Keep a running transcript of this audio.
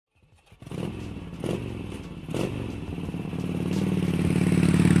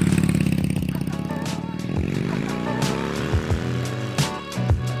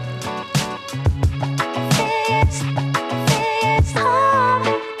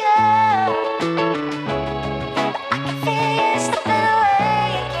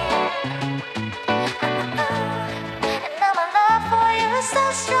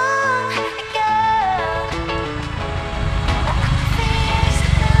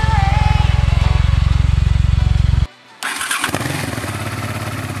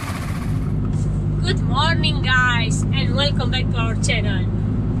welcome back to our channel.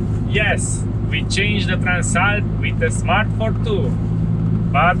 Yes, we changed the Transalp with the Smart ForTwo.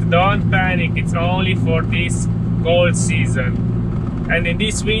 But don't panic, it's only for this cold season. And in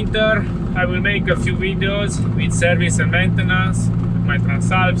this winter I will make a few videos with service and maintenance with my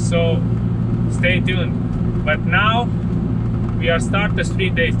Transalp, so stay tuned. But now we are starting a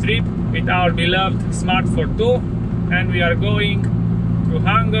 3-day trip with our beloved Smart ForTwo, and we are going to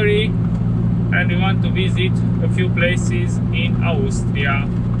Hungary, and we want to visit a few places in Austria.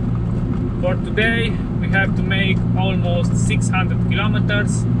 For today we have to make almost 600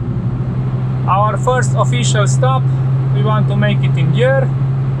 kilometers. Our first official stop, we want to make it in Gyor.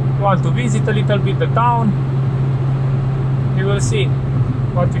 We want to visit a little bit the town. We will see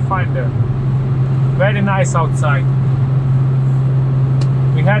what we find there. Very nice outside.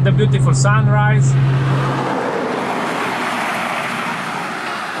 We had a beautiful sunrise.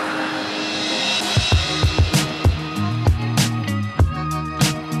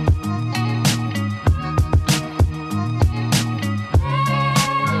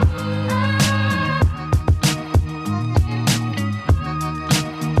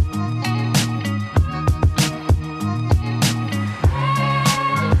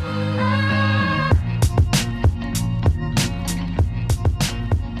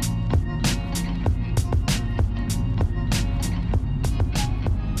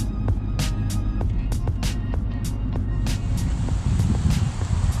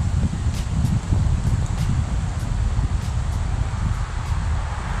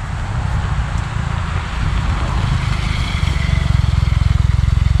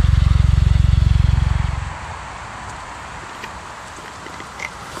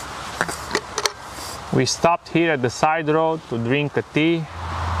 We stopped here at the side road to drink a tea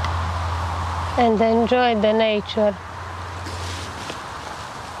And enjoy the nature.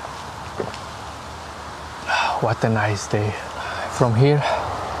 What a nice day. From here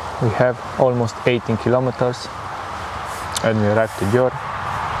we have almost 18 kilometers and we arrived to Gyor.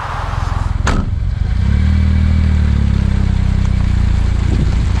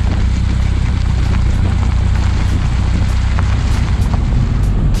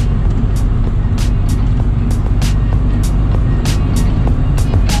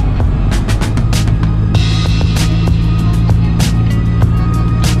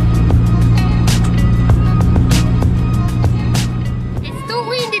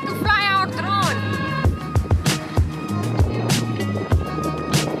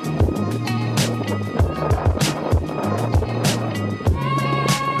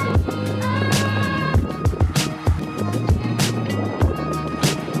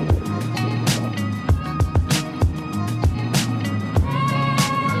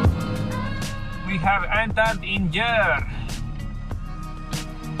 Have entered in Gyor.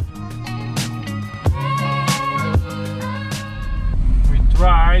 We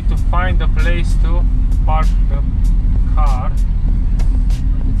try to find a place to park the car.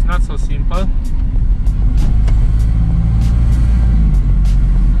 It's not so simple.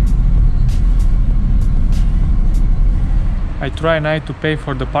 I try now to pay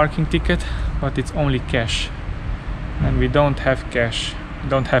for the parking ticket, but it's only cash. And we don't have cash,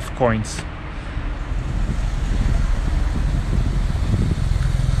 don't have coins.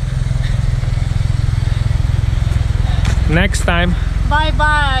 Next time, Bye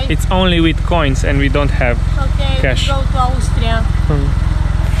bye. it's only with coins and we don't have cash. Go to Austria.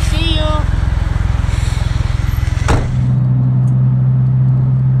 See you.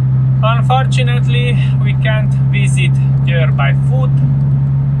 Unfortunately, we can't visit Gyor by foot,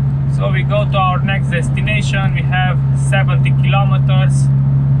 so we go to our next destination. We have 70 kilometers.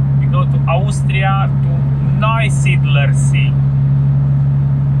 We go to Austria, to Neusiedler Sea.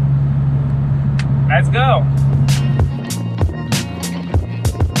 Let's go!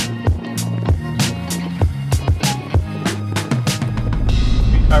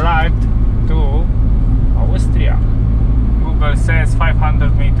 Arrived to Austria. Google says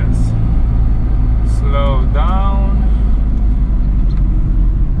 500 meters. Slow down.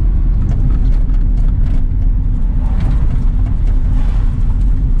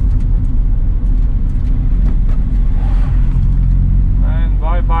 And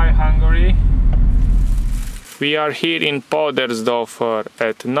bye bye Hungary. We are here in Podersdorf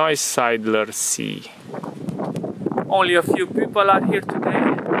at Neusiedler Sea. Only a few people are here today.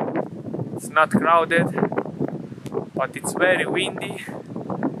 It's not crowded, but it's very windy,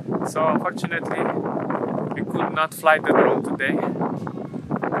 so unfortunately we could not fly the drone today.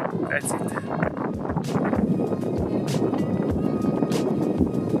 That's it.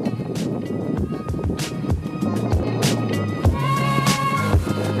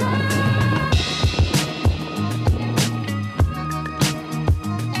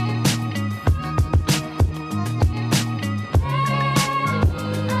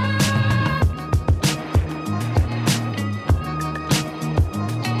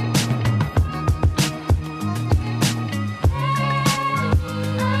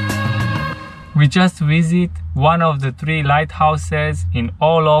 We just visit one of the 3 lighthouses in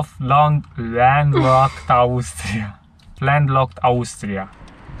all of landlocked Austria. Landlocked Austria.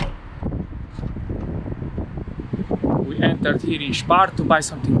 We entered here in Spar to buy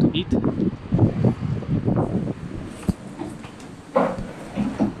something to eat.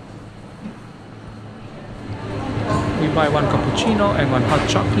 We buy 1 cappuccino and 1 hot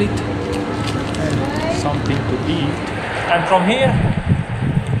chocolate and something to eat. And from here,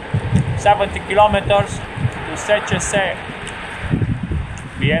 70 kilometers to SCS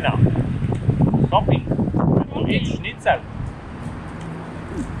Vienna. Shopping and to eat schnitzel.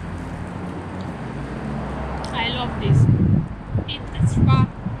 I love this. Eat at spa,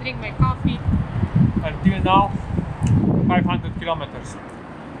 drink my coffee. Until now, 500 kilometers.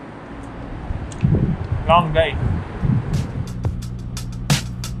 Long day.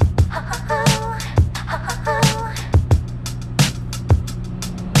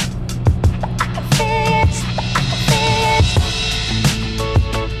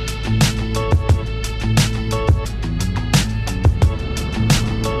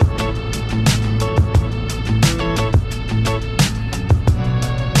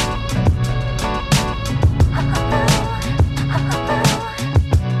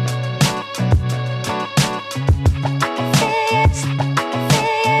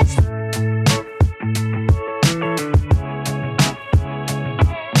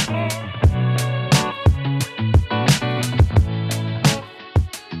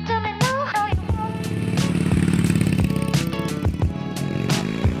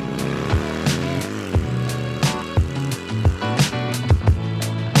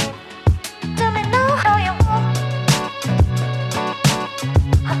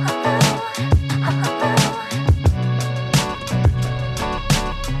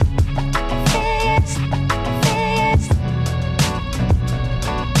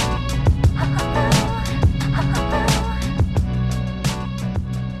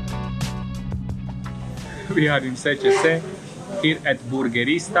 We are in SCS here at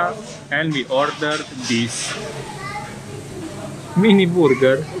Burgerista and we ordered this mini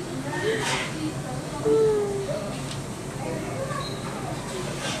burger.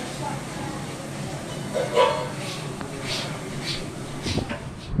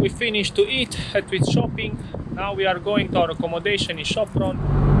 We finished to eat with shopping. Now we are going to our accommodation in Sopron.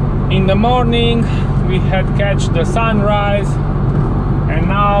 In the morning we had catch the sunrise and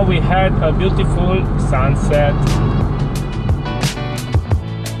now we had a beautiful sunset.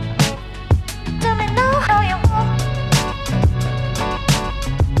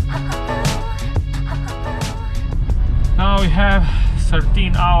 Now we have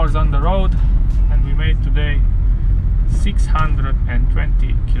 13 hours on the road and we made today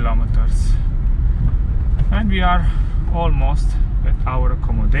 620 kilometers. And we are almost at our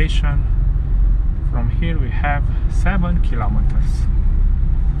accommodation. From here we have 7 kilometers.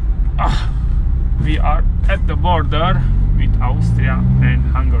 We are at the border with Austria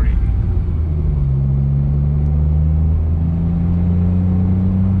and Hungary.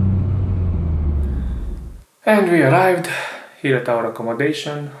 And we arrived here at our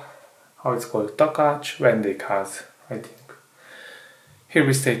accommodation, how it's called, Takács, Vendégház, I think. Here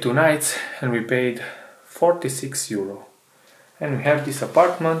we stayed 2 nights and we paid 46 euro. And we have this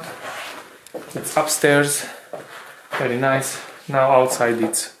apartment, it's upstairs, very nice. Now outside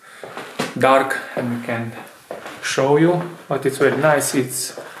it's dark and we can show you, but it's very nice.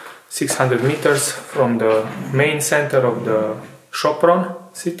 It's 600 meters from the main center of the Sopron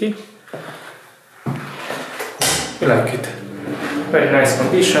city. We like it. Very nice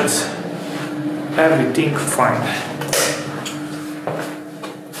conditions, everything fine.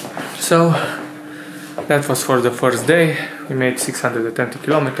 So that was for the first day. We made 620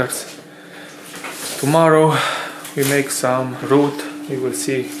 kilometers. Tomorrow we make some route. We will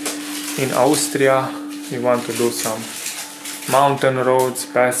see in Austria. We want to do some mountain roads,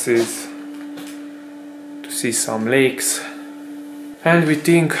 passes, to see some lakes. And we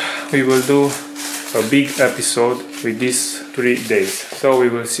think we will do a big episode with these 3 days. So we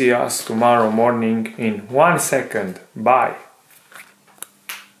will see us tomorrow morning in 1 second. Bye!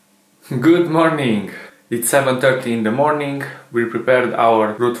 Good morning! It's 7:30 in the morning. We prepared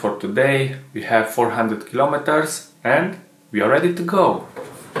our route for today. We have 400 kilometers and we are ready to go.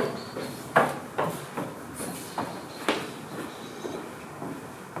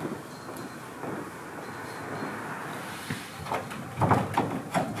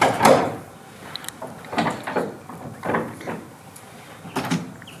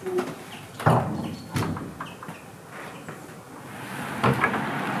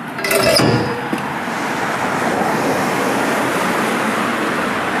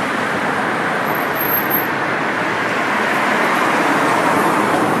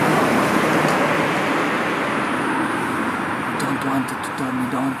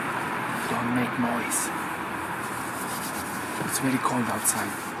 make noise. It's very cold outside.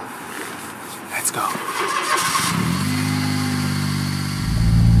 Let's go.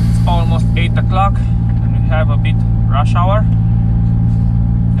 It's almost 8 o'clock and we have a bit rush hour.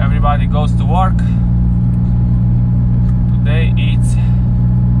 Everybody goes to work. Today it's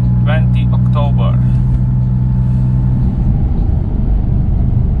 20 October.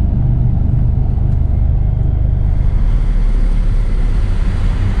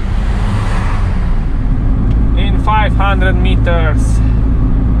 In 500 meters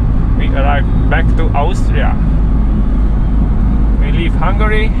we arrive back to Austria. We leave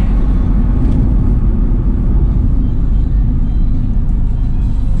Hungary.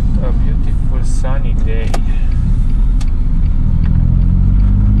 A beautiful sunny day.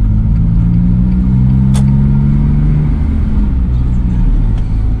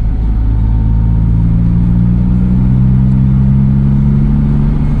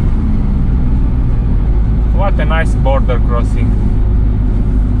 What a nice border crossing.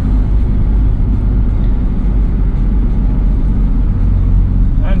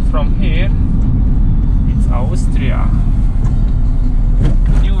 And from here it's Austria.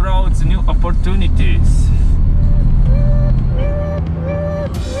 New roads, new opportunities.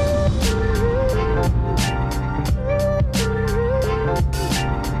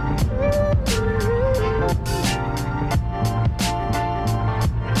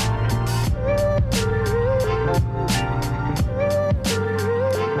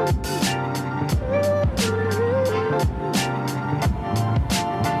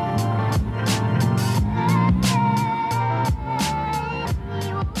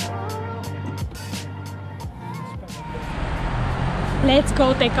 Let's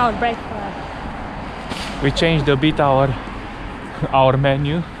go take our breakfast. We changed a bit our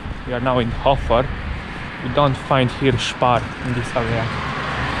menu. We are now in Hofer. We don't find here Spar in this area.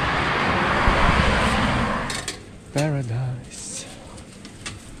 Paradise.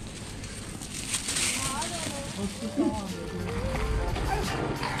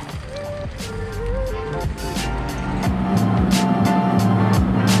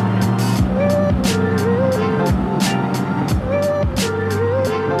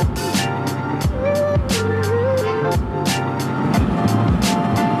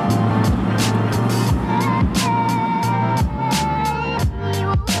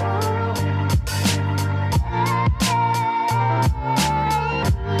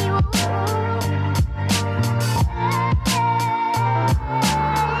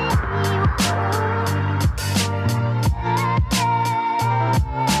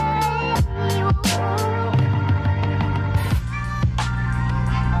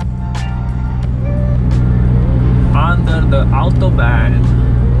 The Autobahn,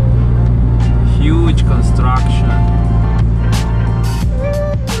 huge construction.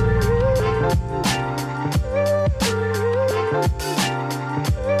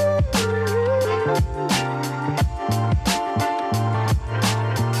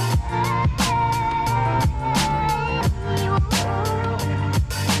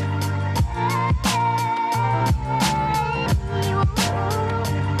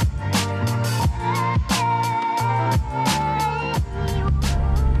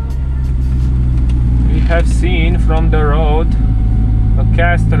 Have seen from the road a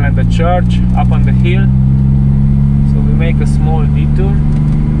castle and a church up on the hill, so we make a small detour.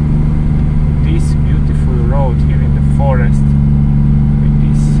 This beautiful road here in the forest with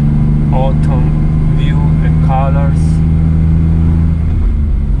this autumn view and colors.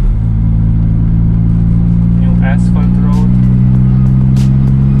 New asphalt road.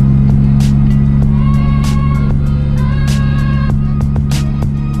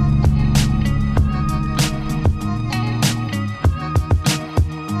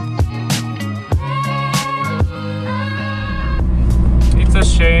 It's a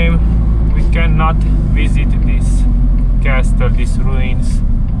shame we cannot visit this castle, these ruins,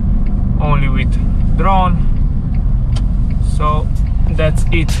 only with drone, so that's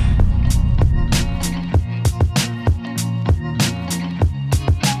it.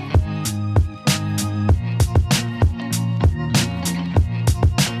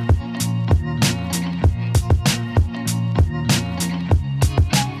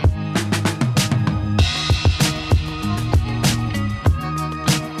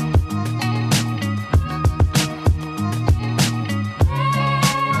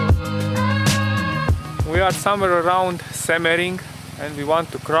 We are somewhere around Semmering and we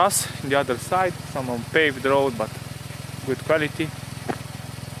want to cross on the other side, some unpaved road but good quality,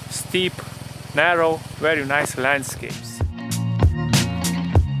 steep, narrow, very nice landscapes.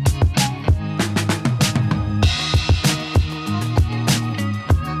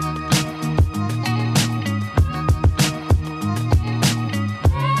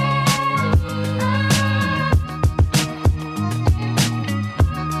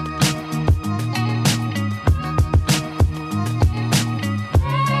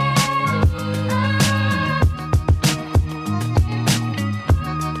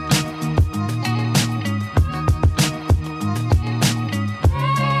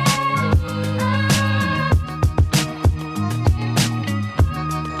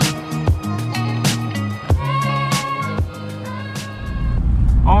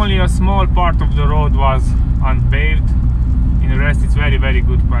 small part of the road was unpaved. In the rest it's very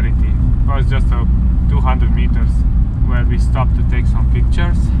good quality. It was just a 200 meters where we stopped to take some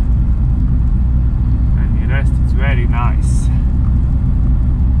pictures, and the rest it's very nice.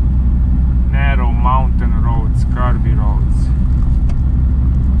 Narrow mountain roads, curvy roads,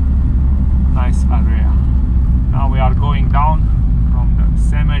 nice area. Now we are going down from the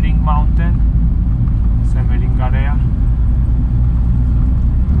Semmering mountain, Semmering area.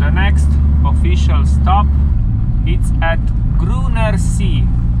 The next official stop, it's at Grüner See,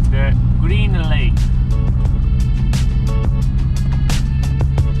 the Green Lake.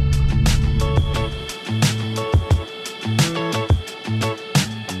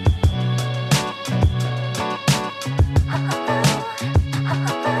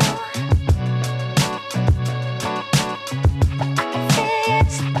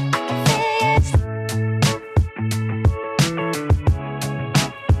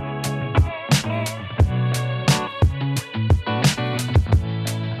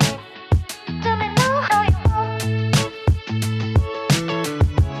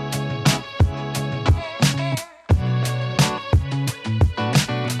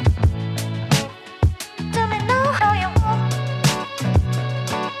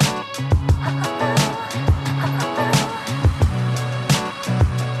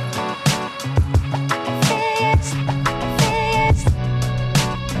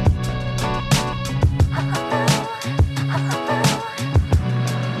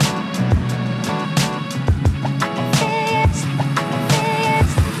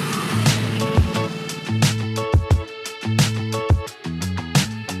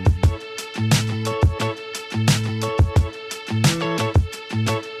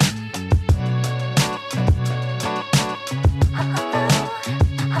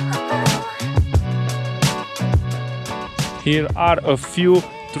 Here are a few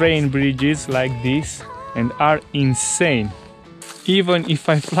train bridges like this, and are insane. Even if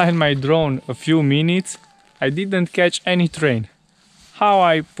I fly my drone a few minutes, I didn't catch any train. How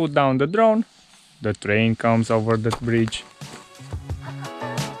I put down the drone, the train comes over that bridge.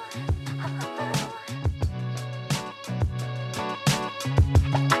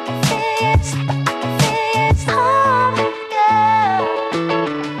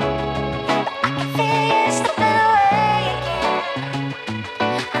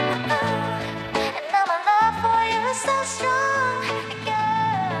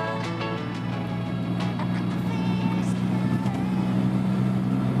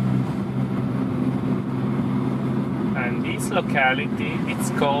 Locality, it's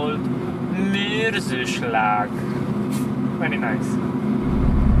called Neusiedler. Very nice.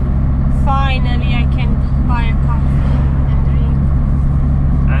 Finally I can buy a coffee and drink.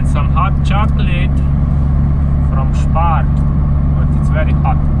 And some hot chocolate from Spar, but it's very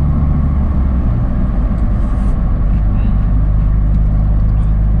hot.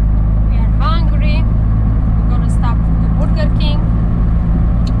 We are hungry. We're gonna stop at the Burger King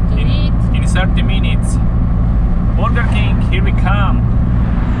to eat. In 30 minutes. Burger King, here we come.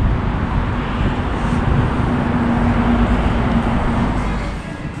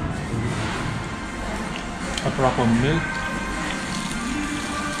 A proper milk.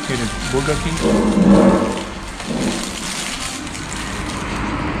 Here is Burger King.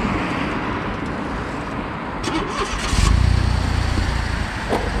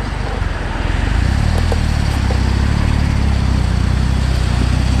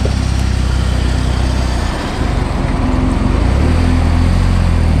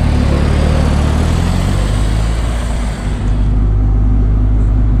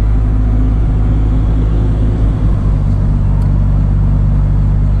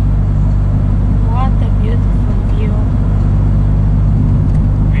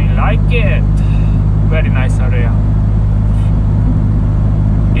 Very nice area.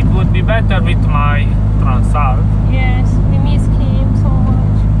 It would be better with my Transalp. Yes, we miss him so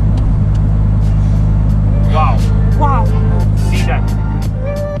much. Wow. Wow. See that?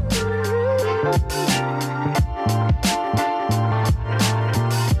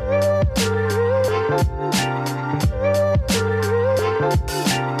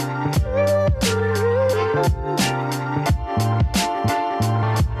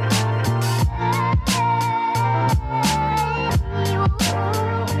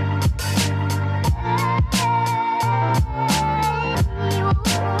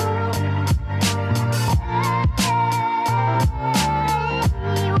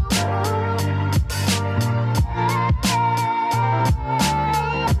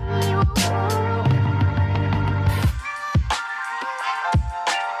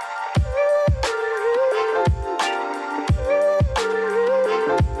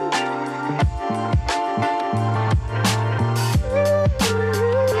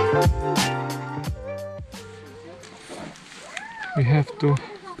 we have to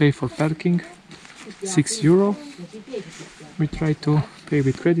pay for parking, €6. We try to pay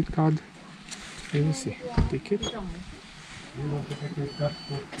with credit card. You will see, ticket.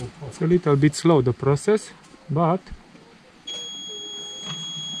 It's a little bit slow, the process, but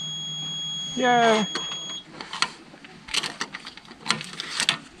yeah.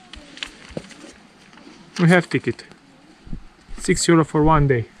 We have ticket. €6 for 1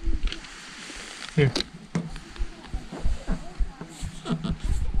 day. Here.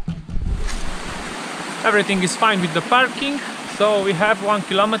 Everything is fine with the parking, so we have 1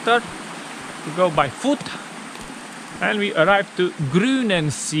 kilometer to go by foot, and we arrive to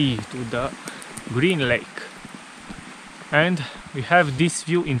Grünensee, to the Green Lake, and we have this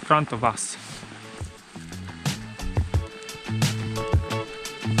view in front of us.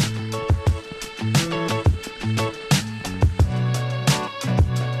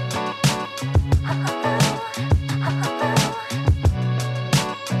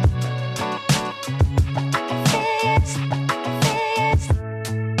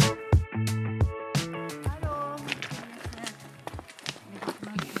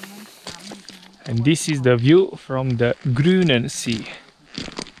 And this is the view from the Grünensee.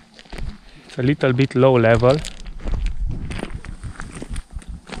 It's a little bit low level.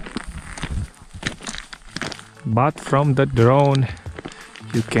 But from the drone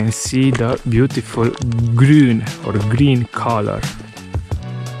you can see the beautiful green or green color.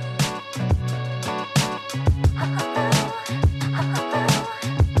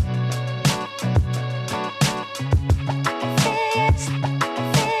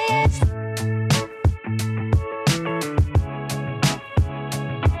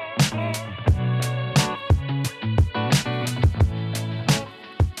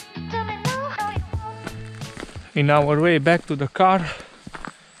 In our way back to the car,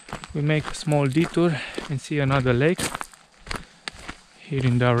 we make a small detour and see another lake here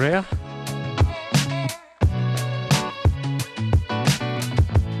in the area.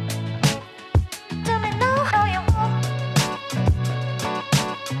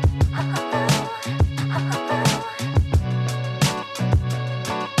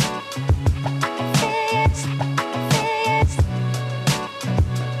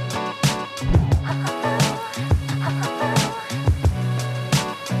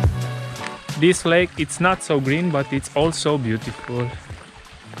 This lake, it's not so green, but it's also beautiful,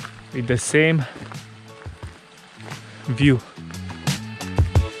 with the same view.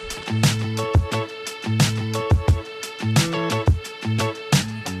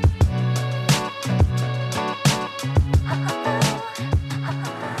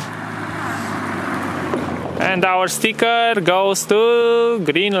 And our sticker goes to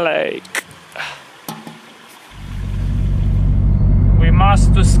Green Lake. We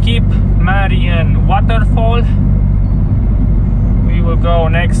must skip Marian waterfall. We will go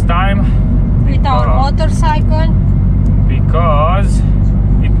next time with our motorcycle, because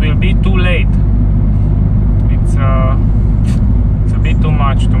it will be too late. It's a bit too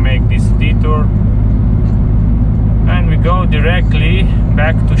much to make this detour, and we go directly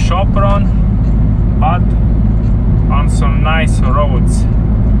back to Sopron, but on some nice roads.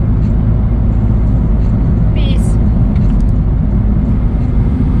 Peace.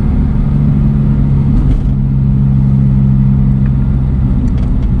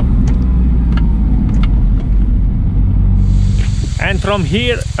 And from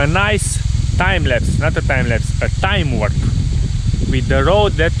here a nice time lapse, not a time lapse, a time warp with the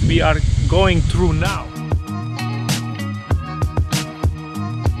road that we are going through now.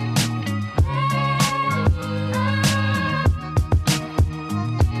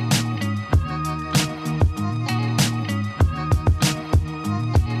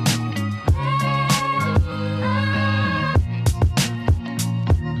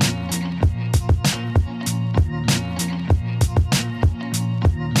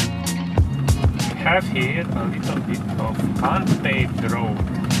 Have here a little bit of unpaved road.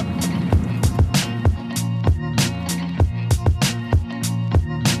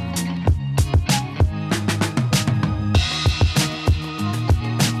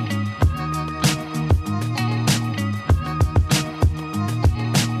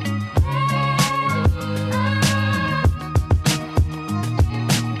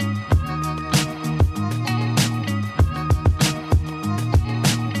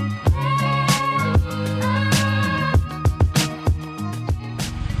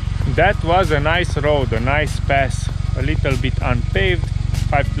 That was a nice road, a nice pass, a little bit unpaved,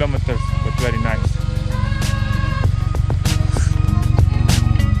 5 kilometers, but very nice.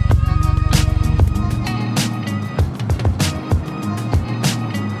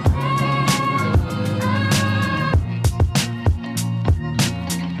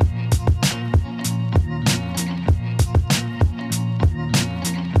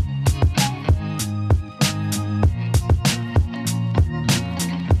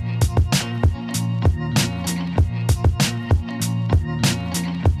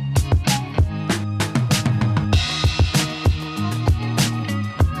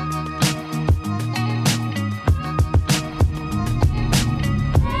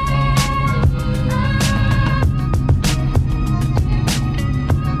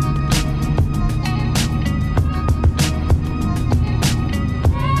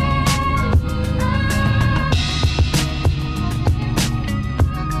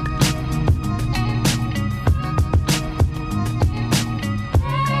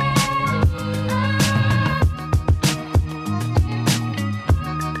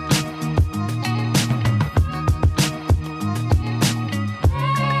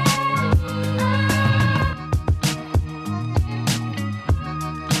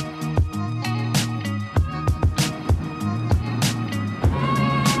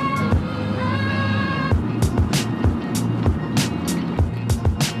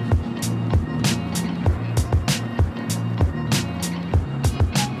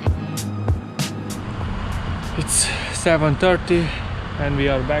 7:30 and we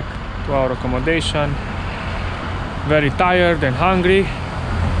are back to our accommodation. Very tired and hungry.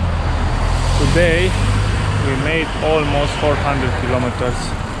 Today we made almost 400 kilometers.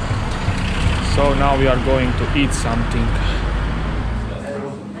 So now we are going to eat something.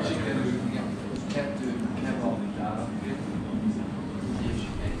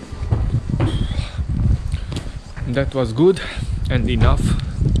 That was good and enough.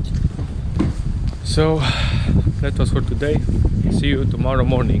 So that was for today. See you tomorrow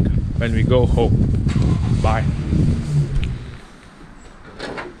morning when we go home. Bye.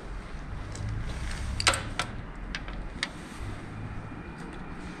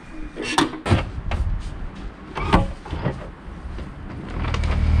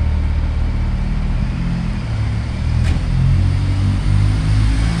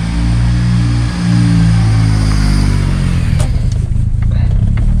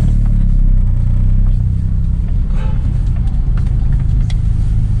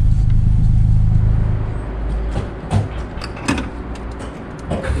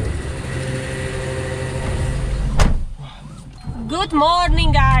 Good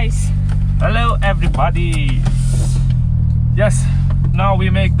morning, guys. Hello everybody. Yes, now we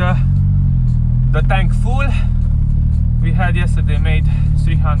make the tank full. We had yesterday made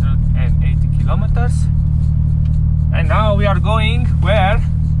 380 kilometers and now we are going where?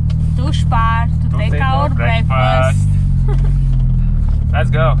 To Spar to take our breakfast. Let's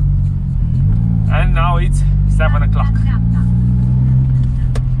go. And now it's 7 o'clock.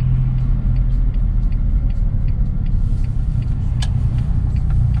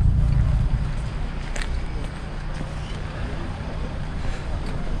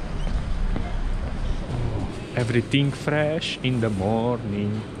 Everything fresh in the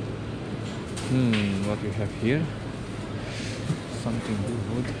morning. What we have here? Something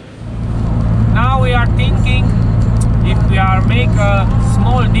good. Now we are thinking if we are make a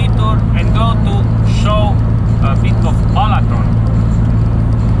small detour and go to show a bit of Balaton.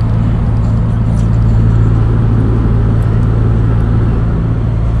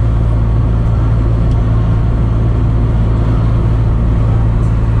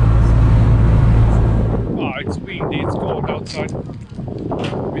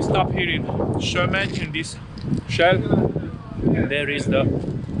 We stop here in Semmering in this shell, and there is the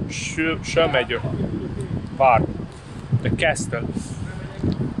Semmering part, the castle.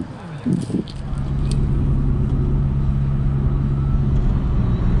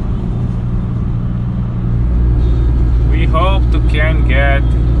 We hope to can get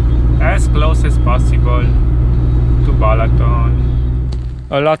as close as possible to Balaton.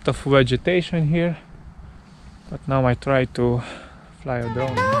 A lot of vegetation here. But now I try to fly a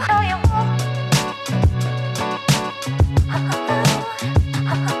drone.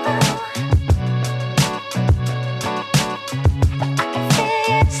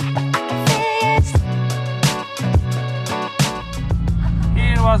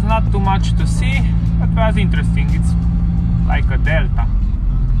 Here was not too much to see, but it was interesting. It's like a delta.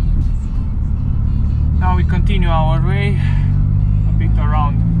 Now we continue our way a bit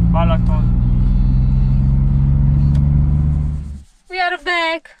around Balaton. We are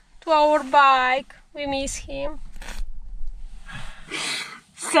back to our bike. We miss him.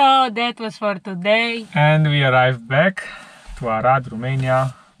 So that was for today. And we arrived back to Arad,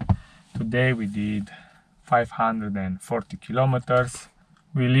 Romania. Today we did 540 kilometers.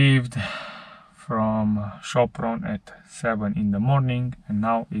 We left from Sopron at 7 in the morning and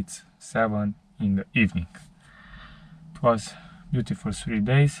now it's 7 in the evening. It was beautiful 3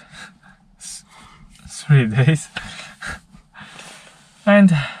 days. 3 days.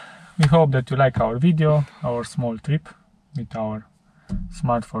 And we hope that you like our video, our small trip with our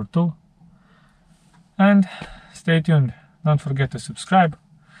Smart ForTwo. And stay tuned. Don't forget to subscribe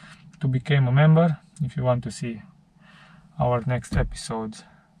to become a member if you want to see our next episodes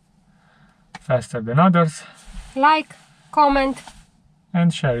faster than others. Like, comment,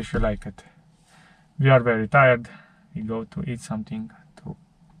 and share if you like it. We are very tired. We go to eat something, to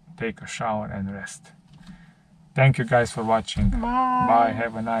take a shower and rest. Thank you guys for watching. Bye. Bye.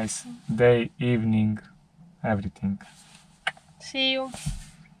 Have a nice day, evening, everything. See you.